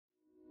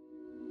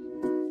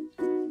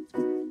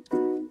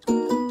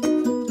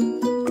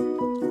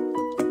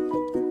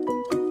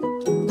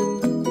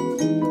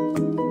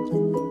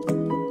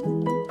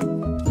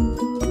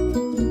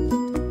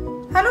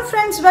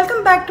friends,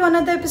 welcome back to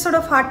another episode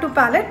of Heart to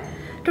Palate.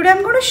 Today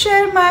I'm going to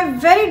share my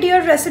very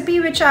dear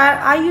recipe which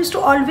I used to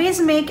always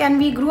make, and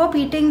we grew up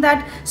eating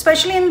that,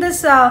 especially in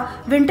this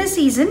winter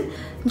season.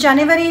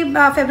 January,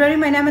 February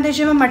महिन्यामध्ये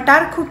जेव्हा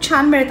मटार खूप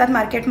छान मिळतात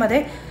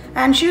मार्केटमध्ये,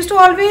 and she used to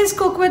always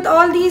cook with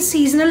all these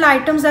seasonal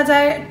items that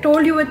I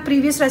told you with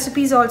previous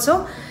recipes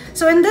also.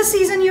 So in this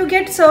season you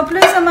get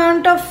surplus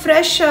amount of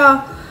fresh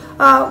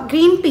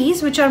green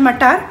peas which are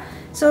Mattar.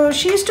 So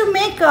she used to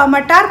make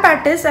Mattar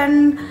patties,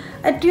 and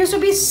it used to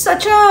be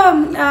such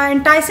a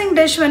enticing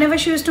dish whenever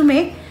she used to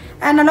make.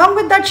 And along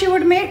with that she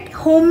would make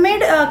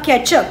homemade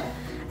ketchup,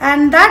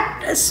 and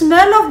that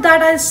smell of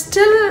that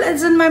still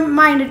is in my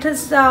mind.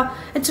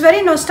 It's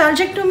very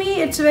nostalgic to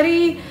me. It's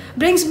very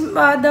brings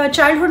the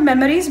childhood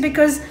memories,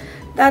 because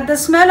the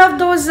smell of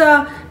those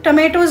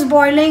tomatoes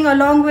boiling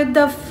along with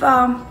the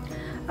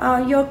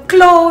your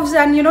cloves,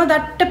 and you know,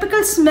 that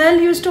typical smell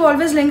used to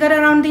always linger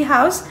around the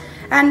house.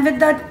 And with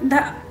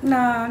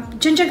the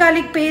ginger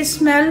garlic paste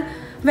smell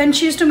when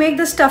she used to make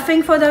the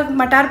stuffing for the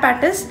Mattar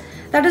patties,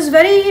 that is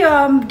very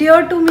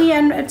dear to me,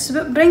 and it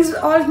brings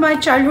all my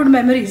childhood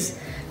memories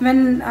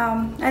when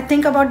I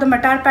think about the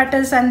Mattar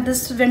patties and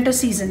this winter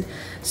season.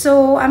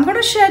 So I'm going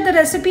to share the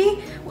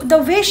recipe, the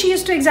way she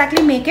used to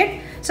exactly make it.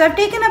 So I've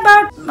taken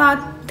about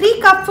 3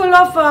 cups full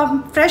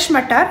of fresh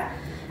Mattar,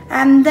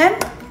 and then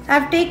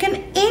I've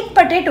taken 8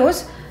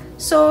 potatoes.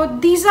 So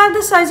these are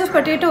the size of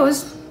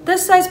potatoes.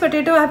 This size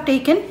potato I have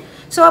taken.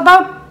 So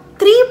about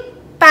 3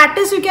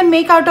 patties you can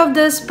make out of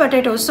this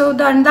potato. So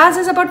the andaz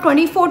is about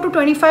 24 to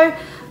 25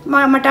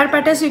 Mattar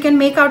patties you can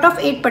make out of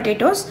 8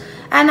 potatoes.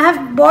 And I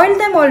have boiled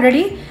them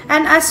already.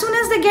 And as soon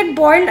as they get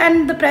boiled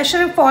and the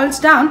pressure falls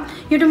down,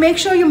 you have to make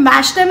sure you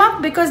mash them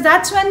up, because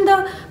that's when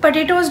the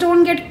potatoes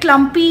don't get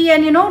clumpy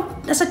and, you know,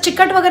 as a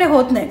chikat vagare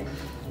hot nahi,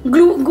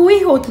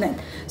 gooey hot nahi.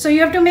 So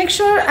you have to make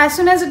sure as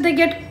soon as they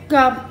get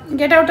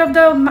out of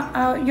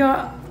the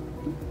your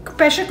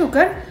pressure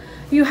cooker,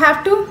 you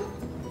have to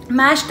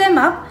mash them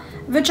up,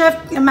 which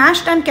I've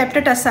mashed and kept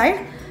it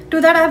aside.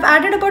 To that I have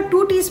added about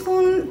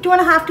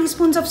 2.5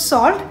 teaspoons of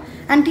salt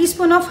and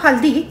teaspoon of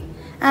haldi,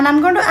 and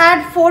I'm going to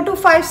add 4 to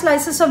 5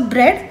 slices of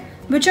bread.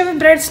 Whichever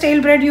bread,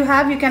 stale bread you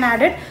have, you can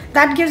add it.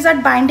 That gives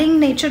that binding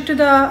nature to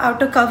the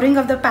outer covering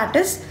of the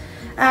patties.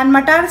 And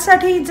Mattar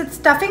sathi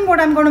stuffing, what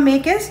I'm going to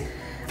make is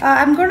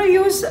I'm going to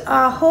use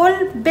a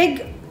whole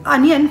big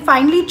onion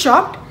finely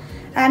chopped,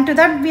 and to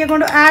that we are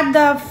going to add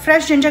the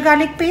fresh ginger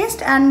garlic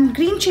paste and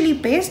green chili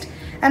paste,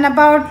 and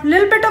about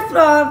little bit of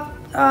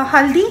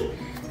haldi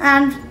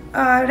and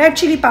red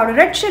chili powder.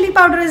 Red chili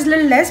powder is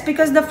little less,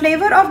 because the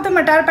flavor of the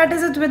Mattar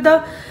patties is with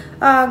the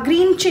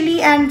green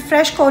chili and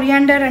fresh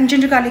coriander and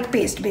ginger garlic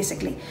paste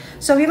basically.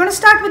 So we're going to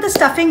start with the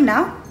stuffing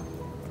now,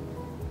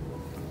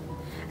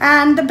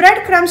 and the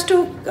breadcrumbs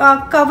to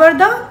cover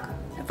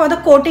for the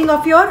coating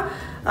of your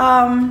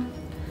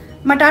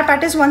Mattar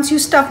patties once you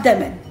stuff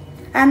them in,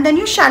 and then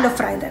you shallow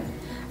fry them.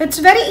 It's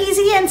very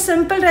easy and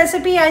simple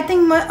recipe. I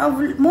think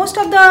most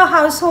of the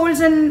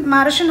households in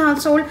Maharashtrian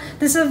household,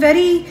 this is a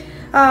very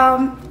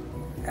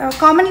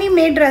commonly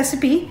made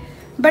recipe,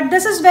 but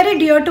this is very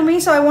dear to me,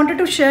 so I wanted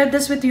to share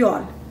this with you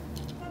all.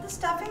 For the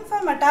stuffing for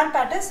Mattar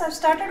patties, I've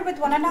started with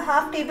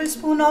 1.5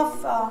 tablespoon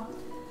of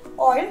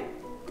oil,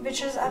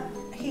 which is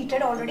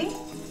heated already,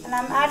 and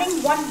I'm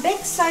adding 1 big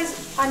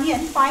size onion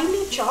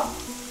finely chopped,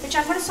 which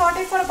I'm going to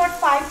saute for about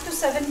 5 to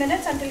 7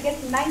 minutes until it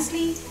gets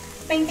nicely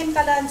pink in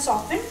color and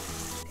softened.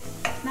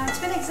 Now it's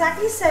been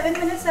exactly 7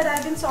 minutes that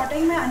I've been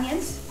sauteing my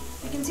onions.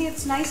 You can see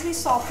it's nicely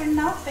softened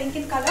now, pink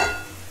in color.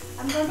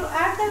 I'm going to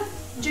add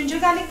the ginger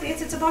garlic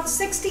paste. It's about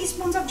 6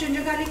 teaspoons of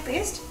ginger garlic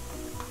paste.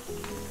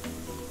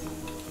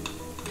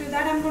 To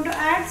that I'm going to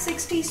add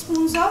 6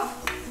 teaspoons of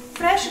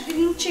fresh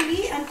green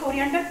chilli and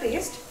coriander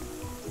paste,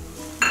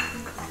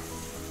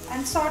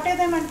 and saute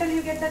them until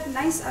you get that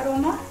nice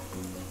aroma.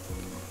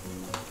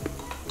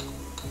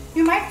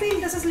 You might feel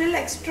this is a little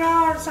extra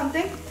or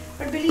something,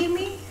 but believe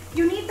me,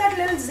 you need that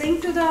little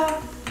zing to the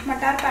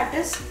Mattar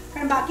patties.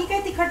 And baki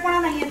kai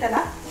tikhatpana nahi hai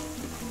tala.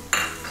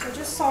 So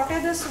just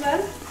saute this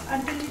well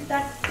until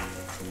that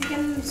you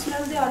can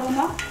smell the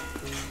aroma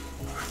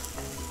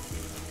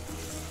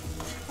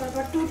for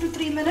about 2 to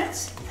 3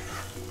 minutes.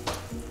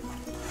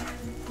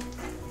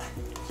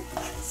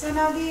 So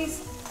now the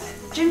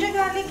ginger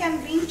garlic and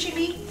green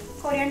chili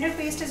coriander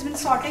paste has been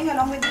sauteing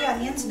along with the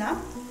onions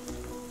now.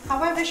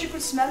 How I wish you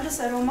could smell this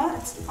aroma.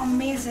 It's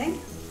amazing.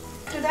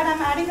 To that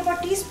I'm adding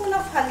about teaspoon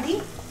of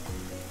haldi,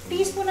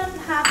 teaspoon and a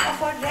half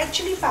of our red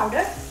chili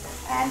powder,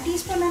 and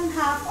teaspoon and a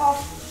half of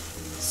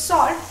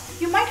salt.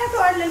 You might have to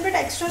add a little bit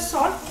extra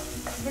salt.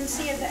 We'll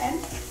see at the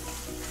end.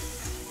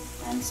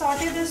 And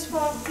saute this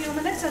for a few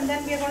minutes, and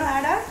then we are going to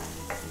add our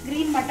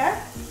green Mattar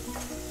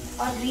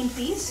or green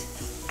peas.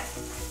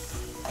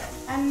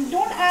 And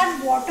don't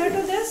add water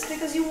to this,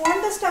 because you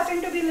want the stuffing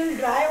to be a little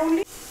dry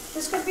only.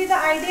 This could be the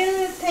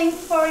ideal thing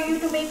for you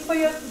to make for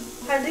your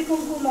hearty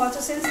kumkum also,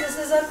 since this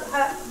is a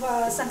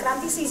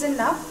Sankranti season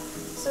now.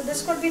 So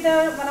this could be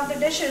one of the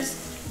dishes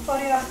for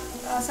your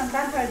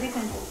Sankranti hearty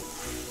kumkum.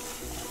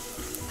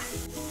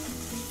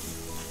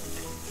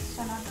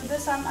 So now to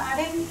this I'm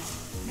adding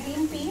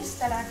green peas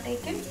that I've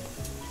taken,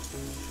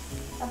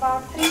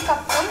 about 3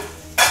 cupful.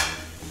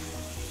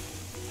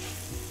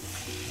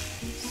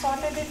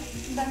 Sauteed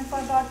them for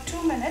about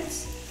 2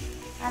 minutes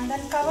and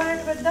then cover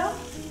it with the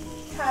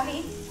thali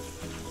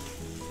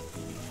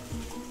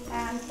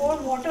and pour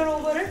water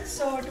over it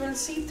so it will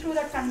seep through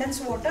the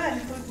condensed water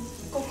and it will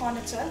cook on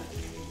itself.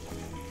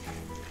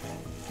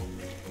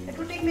 It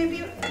will take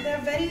maybe,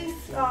 they're very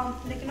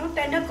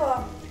tender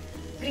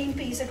green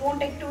peas, it won't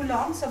take too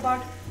long, so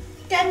about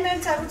 10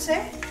 minutes I would say.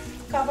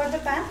 Cover the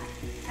pan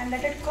and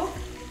let it cook,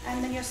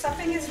 and then your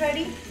stuffing is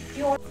ready.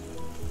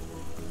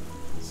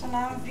 So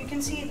now you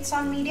can see it's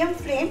on medium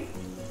flame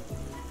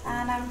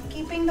and I'm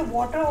keeping the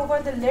water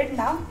over the lid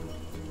now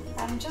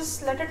and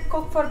just let it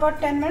cook for about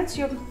 10 minutes.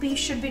 Your peas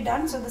should be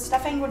done, so the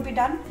stuffing would be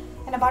done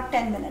in about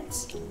 10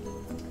 minutes.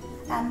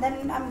 And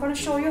then I'm going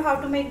to show you how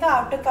to make the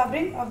outer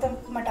covering of the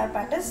Mattar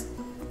patties.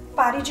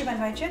 Pari ji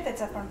banvaयची आहे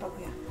त्याचा आपण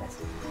बघूया.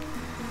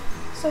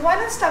 So while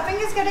the stuffing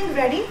is getting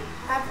ready,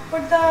 I've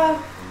put the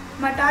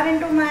Mattar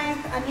into my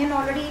onion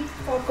already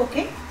for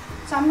cooking.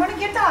 So I'm going to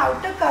get the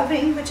outer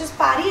covering, which is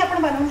pari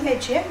आपण बनवून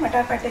घ्यायची आहे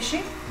Mattar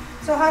pattiesची.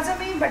 So हा जो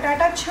मी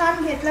बटाटा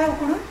छान घेतला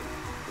उकडून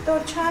तो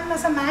छान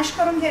असा मॅश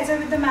करून घ्यायचा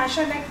with the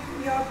masher, like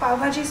your pav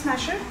bhaji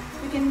smasher.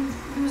 You can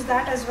use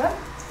that as well.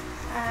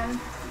 And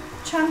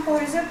छान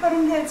पोळीजर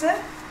करून घ्यायचं.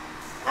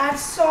 Add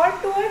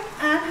salt to it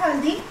and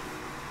haldi.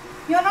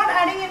 You're not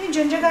adding any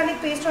ginger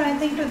garlic paste or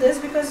anything to this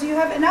because you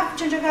have enough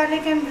ginger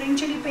garlic and green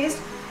chili paste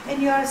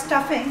in your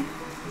stuffing.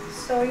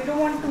 So you don't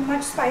want too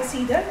much spice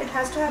either. It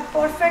has to have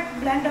perfect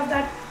blend of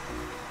that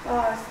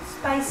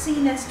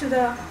spiciness to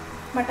the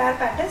Mattar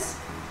patties.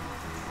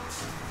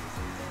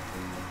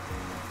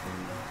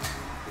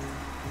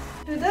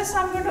 To this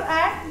I'm going to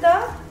add the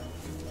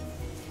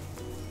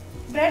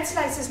bread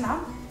slices now.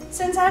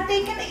 Since I have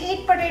taken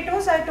 8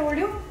 potatoes, I told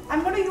you,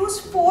 I'm going to use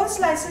 4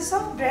 slices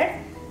of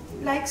bread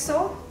like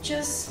so.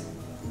 Just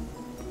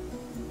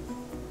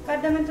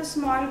cut them into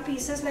small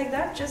pieces like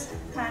that, just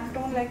hand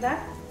tone like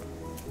that,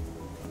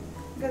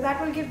 because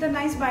that will give the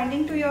nice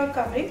binding to your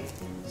covering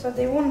so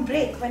they won't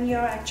break when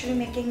you're actually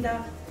making the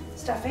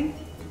stuffing.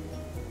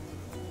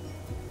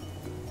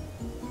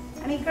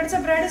 And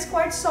ikadcha bread is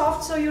quite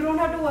soft, so you don't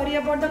have to worry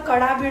about the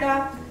kada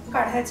bida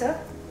kadhaयचं.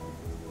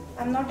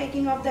 I'm not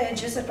taking off the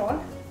edges at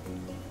all.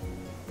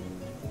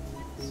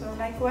 So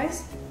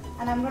likewise,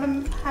 and I'm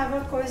going to have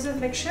a cohesive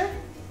mixture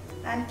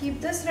and keep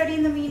this ready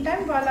in the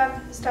meantime while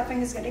our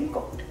stuffing is getting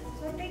cooked.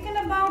 So I've taken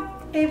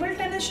about table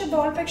tennis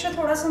ball पेक्षा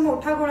थोडासा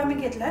मोठा गोळा मी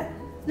घेतलाय,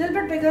 little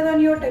bit bigger than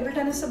your table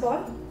tennis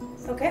ball.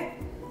 Okay,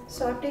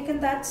 so I've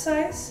taken that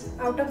size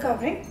outer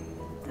covering.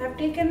 I've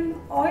taken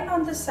oil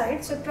on the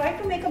side, so try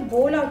to make a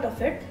bowl out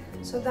of it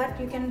so that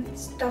you can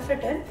stuff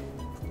it in.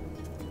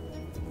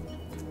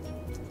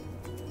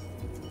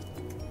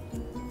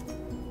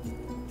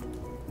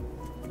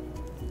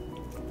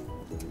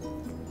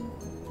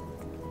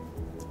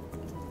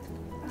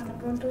 I'm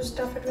going to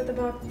stuff it with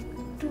about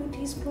 2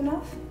 teaspoons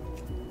of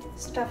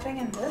stuffing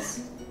in this.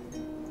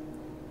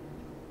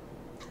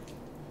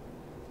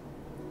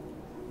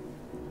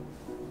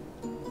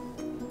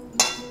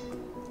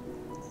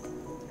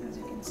 As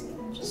you can see,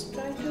 and just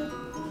try to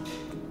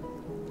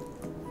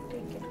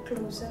take it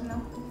closer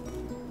now.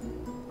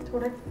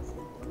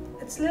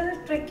 It's a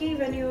little tricky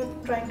when you're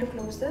trying to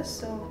close this,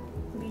 so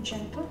be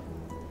gentle.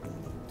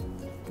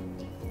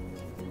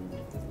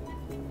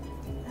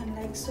 And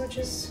like so,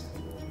 just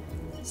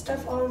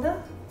stuff all the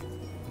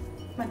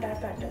Mattar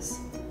patties,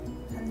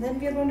 and then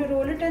we are going to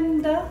roll it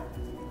in the.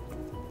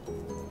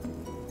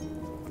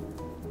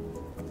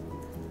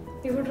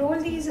 We would roll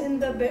these in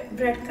the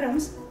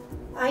breadcrumbs.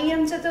 आई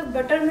आमचं तर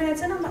butter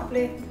मिळायचं ना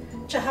आपले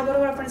चहा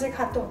बरोबर आपण जे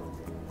खातो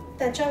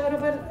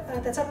त्याच्याबरोबर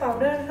त्याचा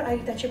पावडर आई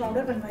त्याची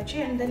पावडर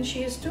बनवायची, and then she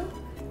used to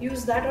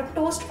use that, or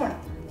toast पण,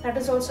 that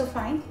is also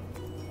fine.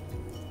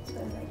 So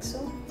like so,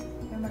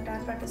 your Mattar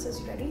patties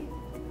is ready.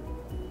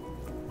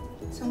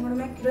 So I'm going to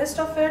make rest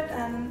of it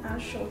and I'll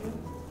show you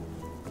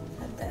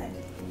at the end.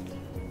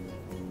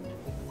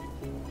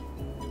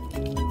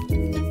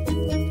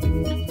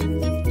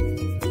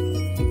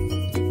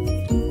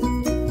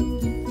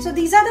 So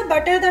these are the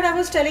butter that I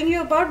was telling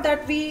you about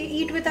that we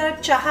eat with our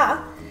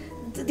chaha.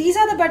 These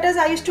are the butters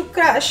I used to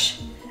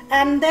crush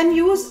and then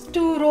use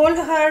to roll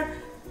her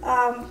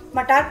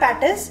Mattar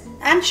patties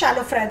and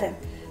shallow fry them.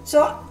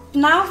 So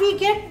now we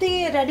get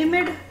the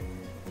ready-made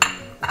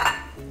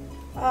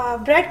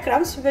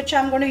breadcrumbs, which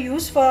I'm going to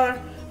use for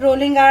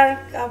rolling our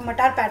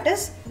Mattar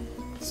patties.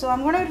 So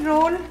I'm going to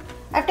roll.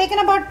 I've taken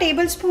about a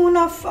tablespoon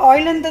of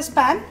oil in this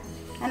pan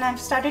and I've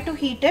started to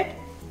heat it.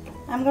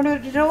 I'm going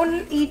to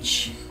roll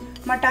each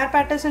Mattar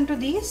patties into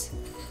these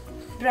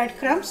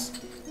breadcrumbs.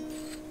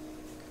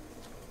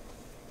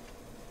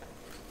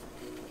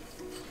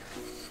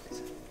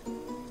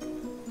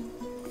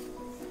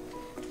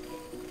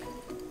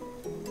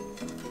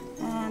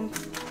 And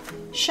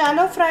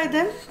shallow fry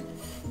them.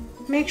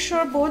 Make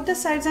sure both the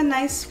sides are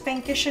nice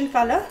pinkish in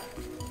color,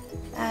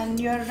 and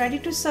you're ready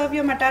to serve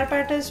your Mattar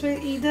patties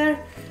with either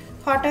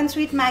hot and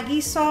sweet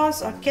Maggi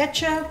sauce or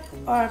ketchup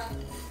or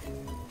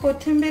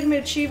कोथिंबीर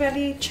मिरची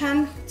वाली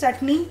छान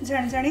चटणी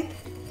झणझणीत,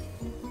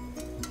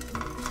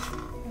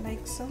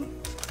 like so.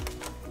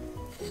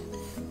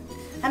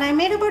 And I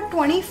made about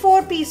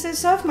 24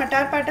 pieces of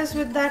Mattar patties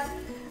with that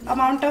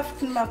amount of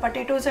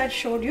potatoes I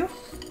showed you.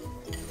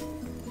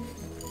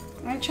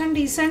 छान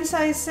decent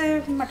size से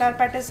Mattar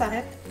patties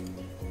आहेत.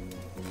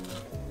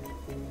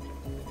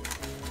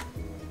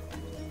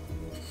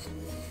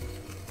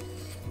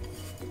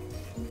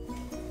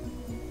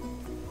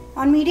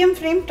 On medium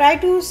flame, try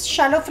to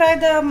shallow fry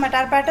the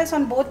Mattar patties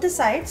on both the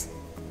sides,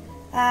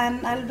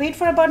 and I'll wait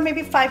for about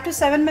maybe 5 to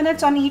 7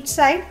 minutes on each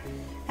side,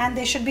 and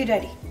they should be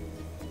ready.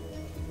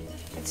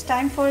 It's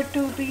time for it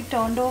to be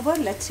turned over.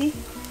 Let's see.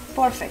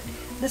 Perfect.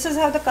 This is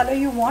how the color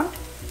you want,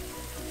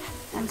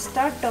 and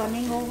start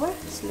turning over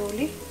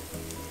slowly.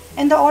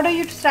 In the order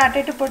you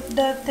started to put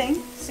the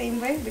thing,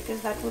 same way,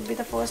 because that would be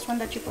the first one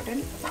that you put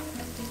in.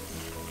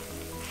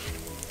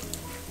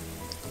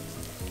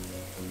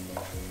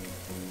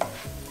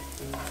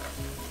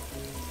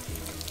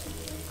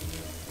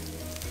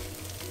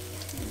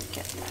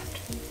 Get that,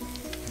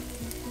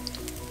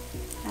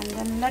 and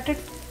then let it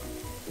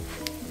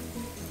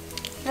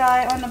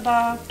fry on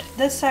about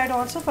this side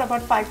also for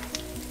about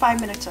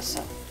 5 minutes or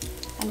so,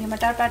 and your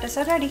Mattar patties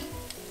are ready.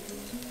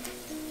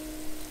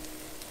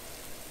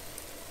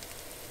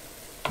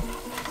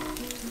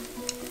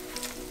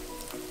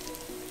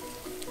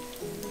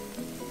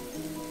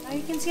 Now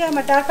you can see our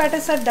Mattar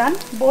patties are done.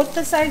 Both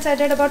the sides I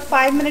did about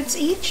 5 minutes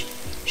each,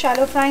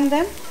 shallow frying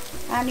them,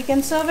 and you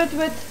can serve it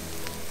with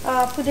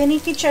pudeni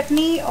ki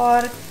chutney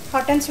or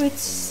hot and sweet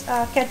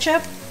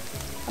ketchup,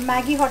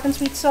 Maggi hot and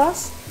sweet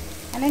sauce,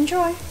 and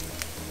enjoy.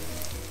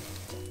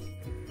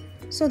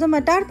 So the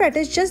Mattar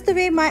patties, just the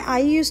way my eye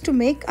used to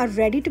make, are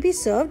ready to be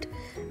served.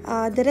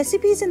 The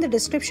recipe is in the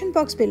description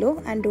box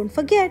below, and don't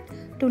forget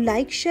to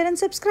like, share and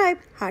subscribe.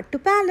 Heart to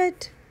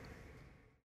Palate.